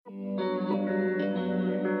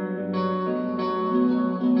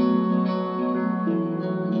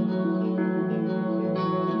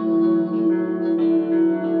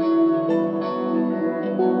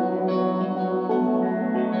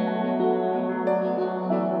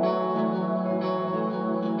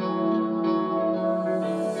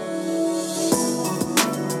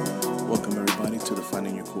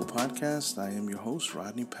podcast. I am your host,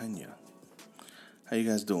 Rodney Pena. How you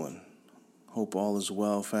guys doing? Hope all is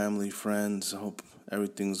well, family, friends. I hope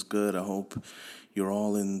everything's good. I hope you're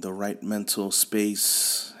all in the right mental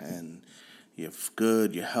space and you're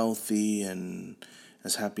good, you're healthy, and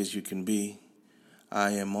as happy as you can be.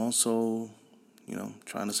 I am also,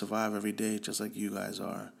 trying to survive every day just like you guys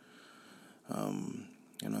are. Um,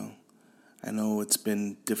 you know, I know it's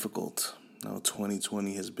been difficult.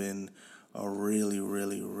 2020 has been a really,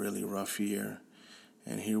 really, really rough year.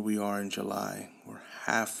 And here we are in July. We're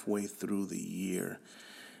halfway through the year.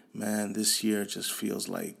 Man, this year just feels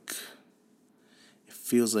like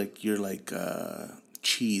you're like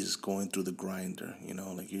cheese going through the grinder,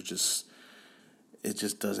 like it just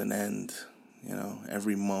doesn't end.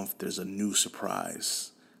 Every month there's a new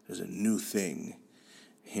surprise. There's a new thing.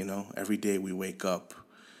 Every day we wake up.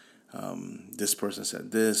 This person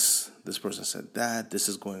said this person said that, this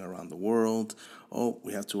is going around the world. Oh,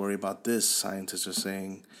 we have to worry about this. Scientists are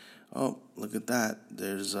saying, oh, look at that.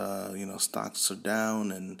 There's, stocks are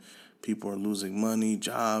down and people are losing money,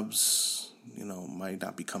 jobs, might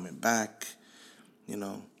not be coming back.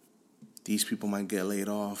 These people might get laid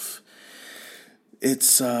off.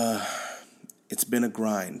 It's been a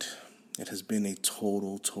grind. It has been a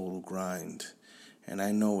total grind. And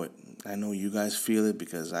I know it. I know you guys feel it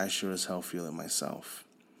because I sure as hell feel it myself.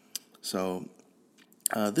 So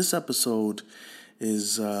this episode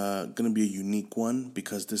is going to be a unique one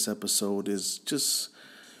because this episode is just,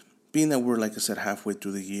 being that we're, like I said, halfway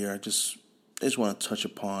through the year, I just want to touch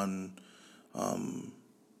upon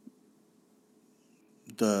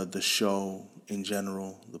the show in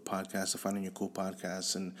general, the podcast, the Finding Your Cool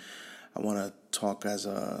podcast, and I want to talk as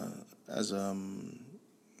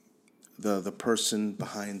the person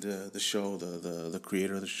behind the show, the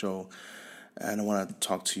creator of the show, and I want to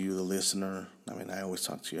talk to you, the listener. I mean, I always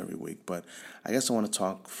talk to you every week, but I guess I want to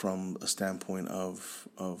talk from a standpoint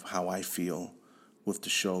of how I feel with the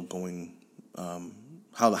show going,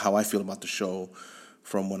 how I feel about the show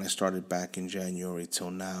from when I started back in January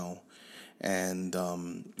till now. And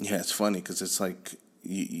it's funny because it's like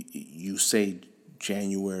you say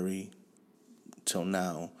January till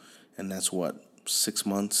now, and that's what, 6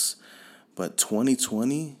 months. But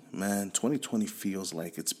 2020, man, 2020 feels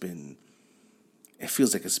like it's been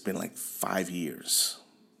like 5 years.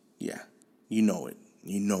 Yeah, you know it.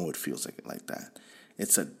 It feels like that.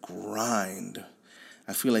 It's a grind.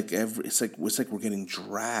 I feel like it's like we're getting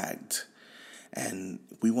dragged, and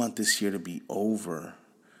we want this year to be over.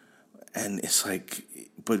 And it's like,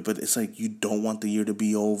 but it's like you don't want the year to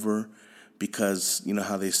be over because you know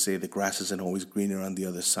how they say the grass isn't always greener on the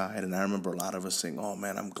other side. And I remember a lot of us saying, oh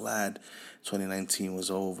man, I'm glad 2019 was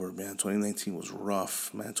over, man. 2019 was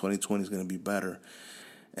rough, man. 2020 is going to be better.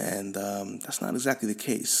 And that's not exactly the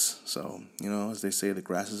case. So, as they say, the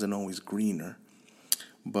grass isn't always greener.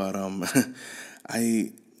 But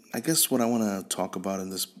I guess what I want to talk about in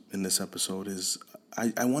this episode is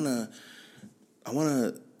I want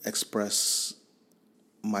to express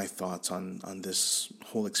my thoughts on this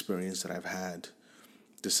whole experience that I've had.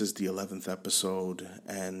 This is the 11th episode,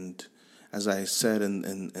 and as I said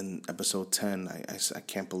in episode 10, I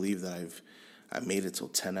can't believe that I made it till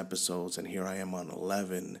 10 episodes, and here I am on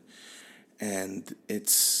 11, and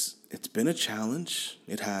it's been a challenge.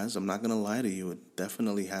 It has. I'm not gonna lie to you. It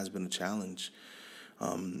definitely has been a challenge.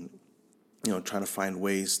 Trying to find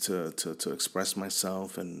ways to express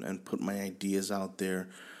myself and put my ideas out there.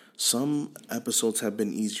 Some episodes have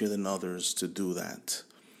been easier than others to do that.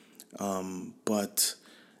 But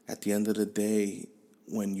at the end of the day,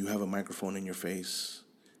 when you have a microphone in your face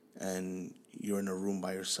and you're in a room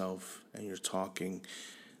by yourself and you're talking,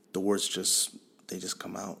 the words just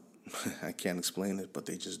come out. I can't explain it, but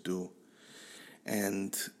they just do.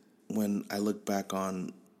 And when I look back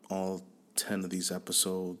on all 10 of these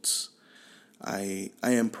episodes, I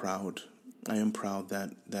am proud. I am proud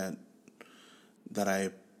that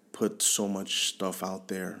I put so much stuff out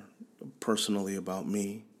there personally about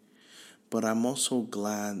me. But I'm also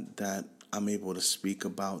glad that I'm able to speak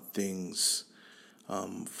about things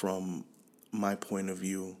from my point of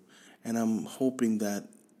view. And I'm hoping that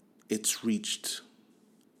it's reached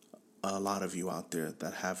a lot of you out there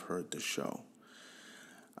that have heard the show.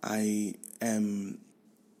 A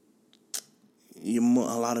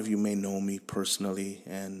lot of you may know me personally,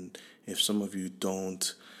 and if some of you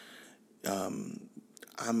don't,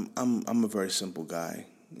 I'm a very simple guy.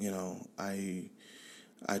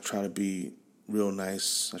 I try to be real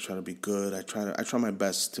nice. I try to be good. I try my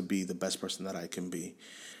best to be the best person that I can be,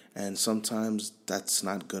 and sometimes that's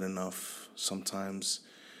not good enough. Sometimes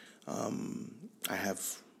I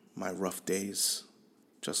have my rough days,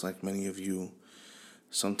 just like many of you.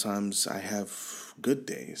 Sometimes I have good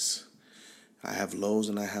days. I have lows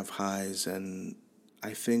and I have highs, and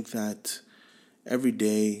I think that every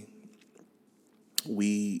day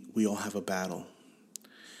we all have a battle.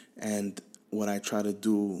 And what I try to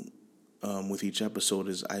do with each episode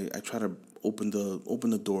is I try to open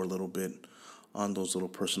the door a little bit on those little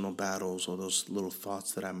personal battles or those little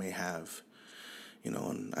thoughts that I may have.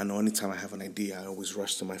 And I know anytime I have an idea, I always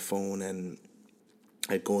rush to my phone and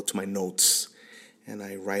I go to my notes and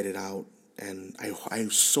I write it out. And I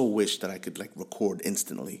so wish that I could like record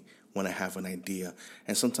instantly when I have an idea.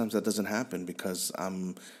 And sometimes that doesn't happen because I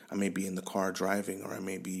may be in the car driving, or I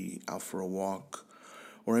may be out for a walk,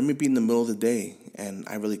 or I may be in the middle of the day, and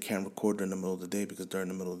I really can't record during the middle of the day because during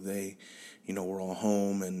the middle of the day, we're all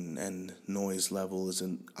home and noise level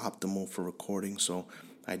isn't optimal for recording. So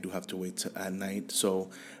I do have to wait at night. So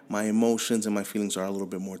my emotions and my feelings are a little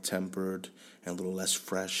bit more tempered and a little less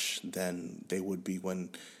fresh than they would be when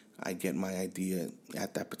I get my idea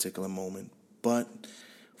at that particular moment. But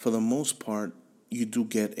for the most part, you do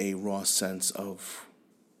get a raw sense of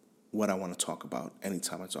what I want to talk about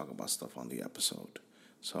anytime I talk about stuff on the episode.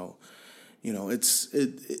 So,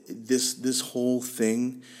 this whole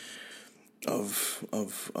thing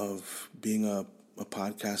of being a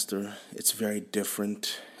podcaster, it's very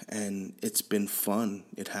different, and it's been fun.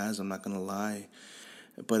 It has, I'm not gonna lie,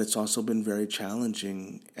 but it's also been very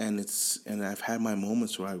challenging, and I've had my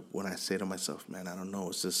moments when I say to myself, man, I don't know,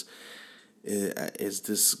 is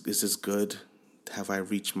this good? Have I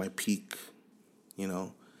reached my peak?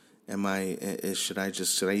 Am I should I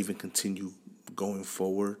even continue going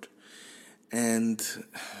forward? And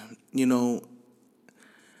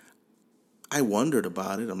I wondered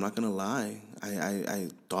about it. I'm not gonna lie. I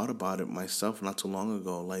thought about it myself not too long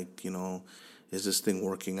ago. Like, is this thing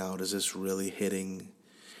working out? Is this really hitting?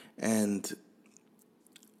 And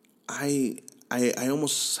I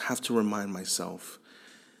almost have to remind myself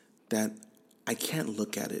that I can't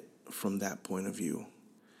look at it from that point of view.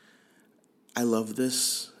 I love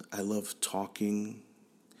this. I love talking,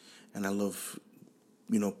 and I love,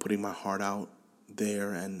 putting my heart out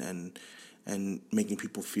there and making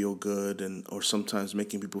people feel good, or sometimes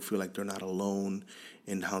making people feel like they're not alone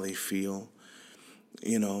in how they feel.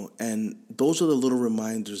 And those are the little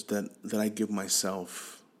reminders that I give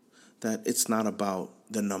myself, that it's not about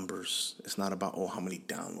the numbers. It's not about, how many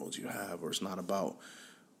downloads you have, or it's not about,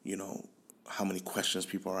 how many questions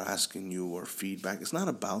people are asking you or feedback. It's not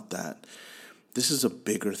about that. This is a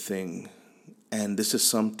bigger thing, and this is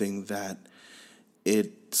something that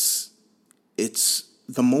it's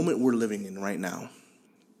the moment we're living in right now.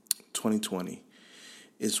 2020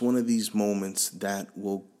 is one of these moments that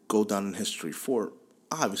will go down in history for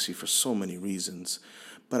so many reasons.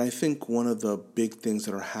 But I think one of the big things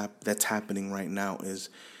that's happening right now is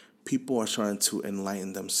people are starting to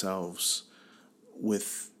enlighten themselves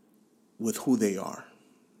with who they are,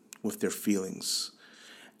 with their feelings,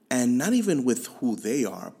 and not even with who they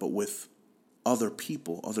are, but with other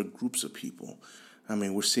people, other groups of people. I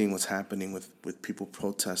mean, we're seeing what's happening with people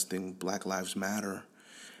protesting Black Lives Matter,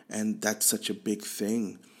 and that's such a big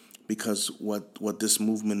thing, because what this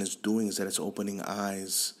movement is doing is that it's opening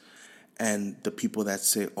eyes, and the people that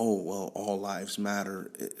say, oh, well, all lives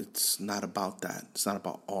matter, it's not about that. It's not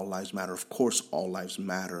about all lives matter. Of course, all lives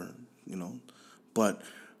matter, but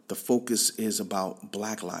the focus is about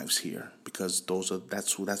Black lives here, because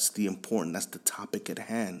that's the topic at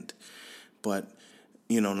hand. But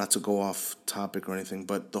not to go off topic or anything,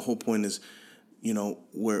 but the whole point is,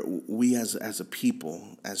 where we as a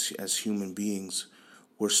people, as human beings,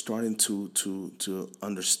 we're starting to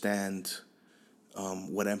understand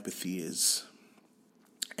what empathy is,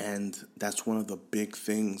 and that's one of the big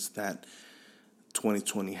things that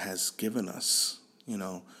 2020 has given us.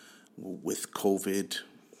 With COVID,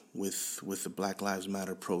 with the Black Lives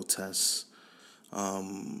Matter protests,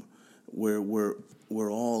 we're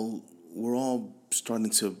all starting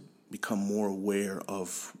to become more aware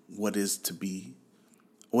of what is to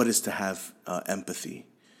have empathy,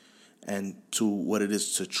 and to what it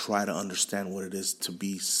is to try to understand what it is to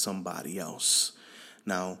be somebody else.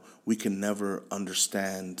 Now, we can never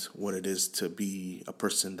understand what it is to be a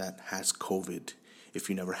person that has COVID if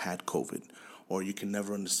you never had COVID, or you can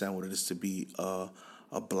never understand what it is to be a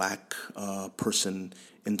black person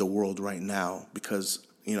in the world right now, because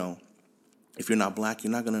if you're not black,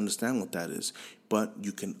 you're not going to understand what that is. But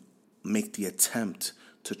you can make the attempt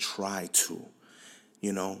to try to,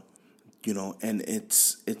 and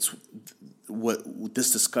it's what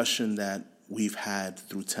this discussion that we've had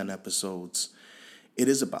through 10 episodes, it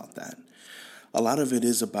is about that. A lot of it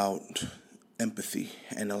is about empathy,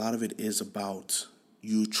 and a lot of it is about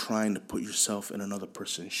you trying to put yourself in another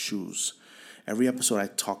person's shoes. Every episode I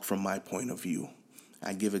talk from my point of view.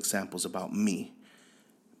 I give examples about me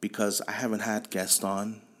because I haven't had guests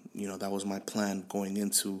on. That was my plan going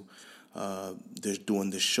into doing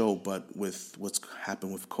this show. But with what's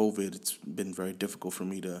happened with COVID, it's been very difficult for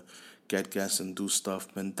me to get guests and do stuff.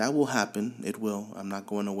 And that will happen. It will. I'm not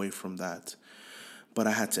going away from that. But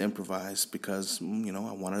I had to improvise because, I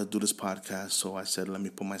wanted to do this podcast. So I said, let me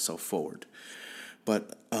put myself forward.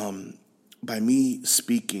 But by me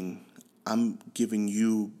speaking, I'm giving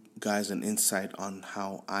you guys an insight on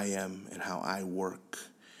how I am and how I work.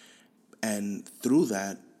 And through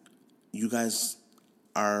that, you guys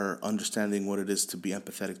are understanding what it is to be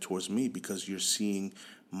empathetic towards me because you're seeing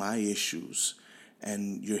my issues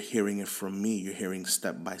and you're hearing it from me. You're hearing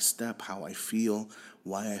step by step how I feel,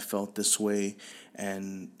 why I felt this way,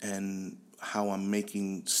 and how I'm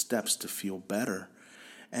making steps to feel better.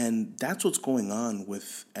 And that's what's going on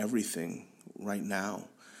with everything right now.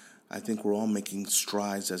 I think we're all making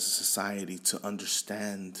strides as a society to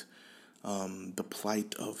understand the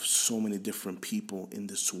plight of so many different people in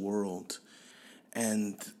this world.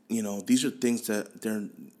 And, these are things that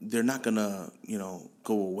they're not going to,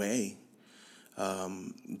 go away.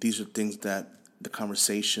 These are things that the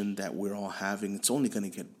conversation that we're all having, it's only going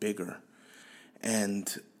to get bigger. And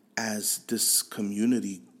as this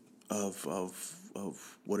community of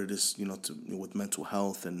what it is, with mental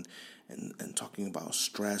health and talking about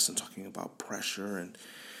stress and talking about pressure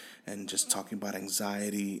and just talking about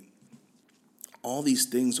anxiety, all these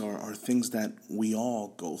things are things that we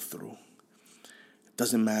all go through. It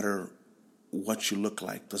doesn't matter what you look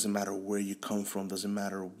like, doesn't matter where you come from, doesn't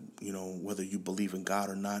matter, whether you believe in God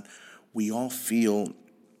or not. We all feel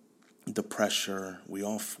the pressure. We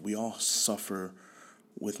all suffer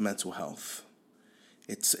with mental health.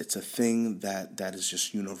 It's a thing that is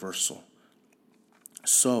just universal.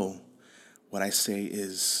 So, what I say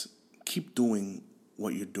is keep doing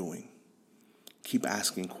what you're doing. Keep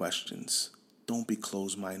asking questions. Don't be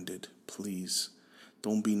closed-minded, please.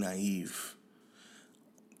 Don't be naive.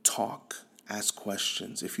 Talk. Ask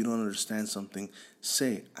questions. If you don't understand something,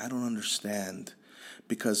 say, I don't understand.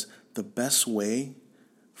 Because the best way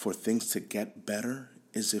for things to get better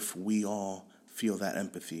is if we all feel that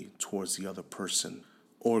empathy towards the other person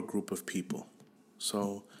or group of people.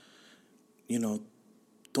 So,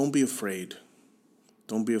 don't be afraid.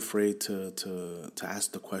 Don't be afraid to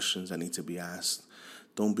ask the questions that need to be asked.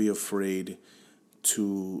 Don't be afraid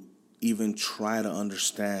to even try to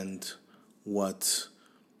understand what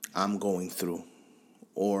I'm going through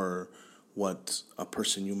or what a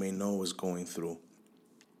person you may know is going through.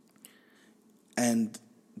 And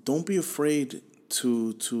don't be afraid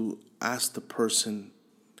to ask the person,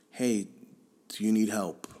 hey, do you need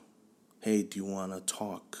help? Hey, do you want to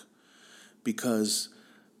talk? Because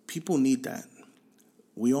people need that.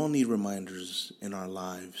 We all need reminders in our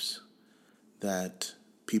lives that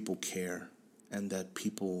people care and that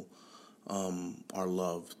people are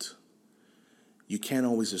loved. You can't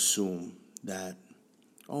always assume that,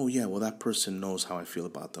 oh yeah, well that person knows how I feel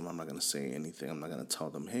about them. I'm not going to say anything. I'm not going to tell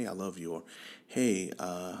them, hey, I love you, or hey,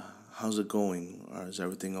 how's it going? Or is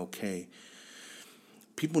everything okay?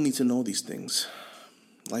 People need to know these things.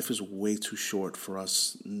 Life is way too short for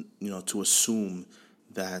us, to assume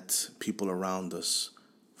that people around us,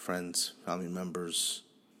 friends, family members,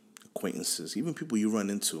 acquaintances, even people you run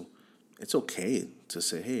into, it's okay to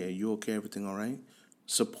say, hey, are you okay? Everything all right?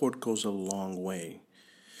 Support goes a long way.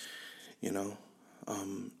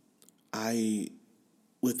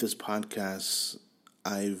 With this podcast,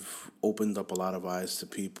 I've opened up a lot of eyes to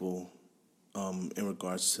people in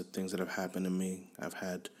regards to things that have happened to me. I've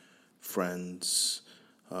had friends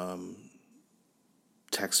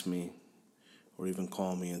text me or even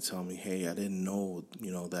call me and tell me, hey, I didn't know,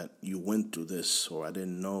 that you went through this, or I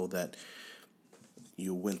didn't know that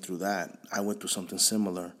you went through that. I went through something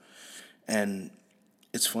similar. And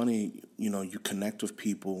it's funny, you connect with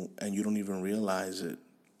people and you don't even realize it.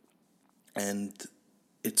 And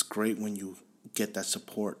it's great when you get that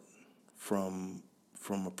support from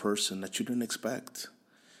a person that you didn't expect.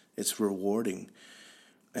 It's rewarding.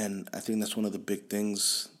 And I think that's one of the big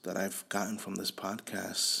things that I've gotten from this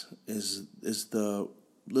podcast is the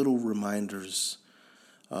little reminders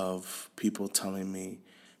of people telling me,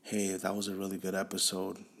 hey, that was a really good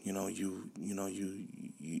episode.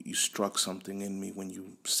 You struck something in me when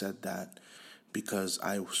you said that, because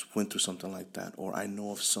I went through something like that, or I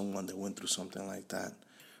know of someone that went through something like that.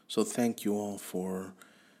 So thank you all for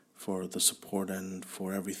the support and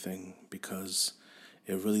for everything, because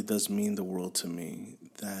it really does mean the world to me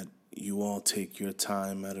that you all take your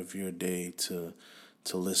time out of your day to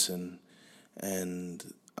listen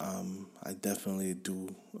and I definitely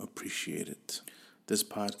do appreciate it. This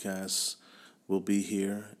podcast will be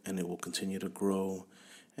here, and it will continue to grow,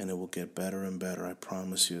 and it will get better and better. I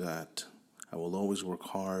promise you that. I will always work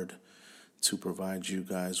hard to provide you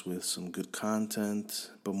guys with some good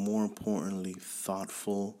content, but more importantly,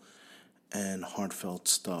 thoughtful and heartfelt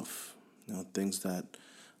stuff. Things that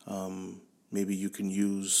maybe you can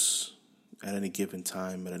use at any given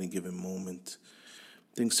time, at any given moment.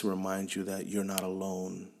 Things to remind you that you're not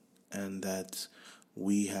alone and that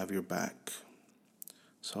we have your back.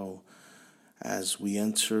 So, as we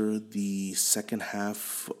enter the second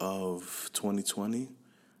half of 2020,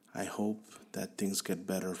 I hope that things get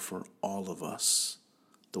better for all of us,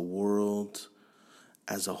 the world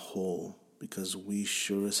as a whole, because we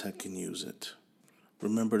sure as heck can use it.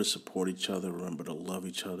 Remember to support each other, remember to love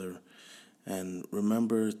each other, and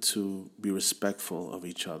remember to be respectful of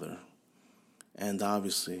each other. And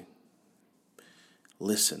obviously,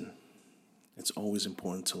 listen. It's always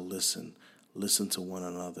important to listen. Listen to one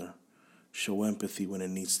another. Show empathy when it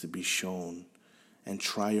needs to be shown. And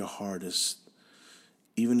try your hardest,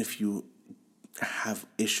 even if you have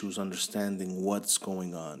issues understanding what's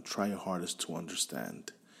going on, try your hardest to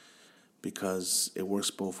understand. Because it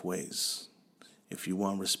works both ways. If you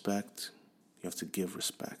want respect, you have to give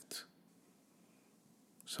respect.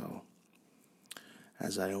 So,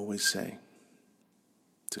 as I always say,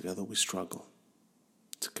 together we struggle,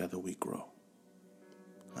 together we grow.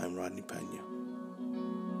 I'm Rodney Pena.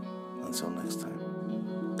 Until next time.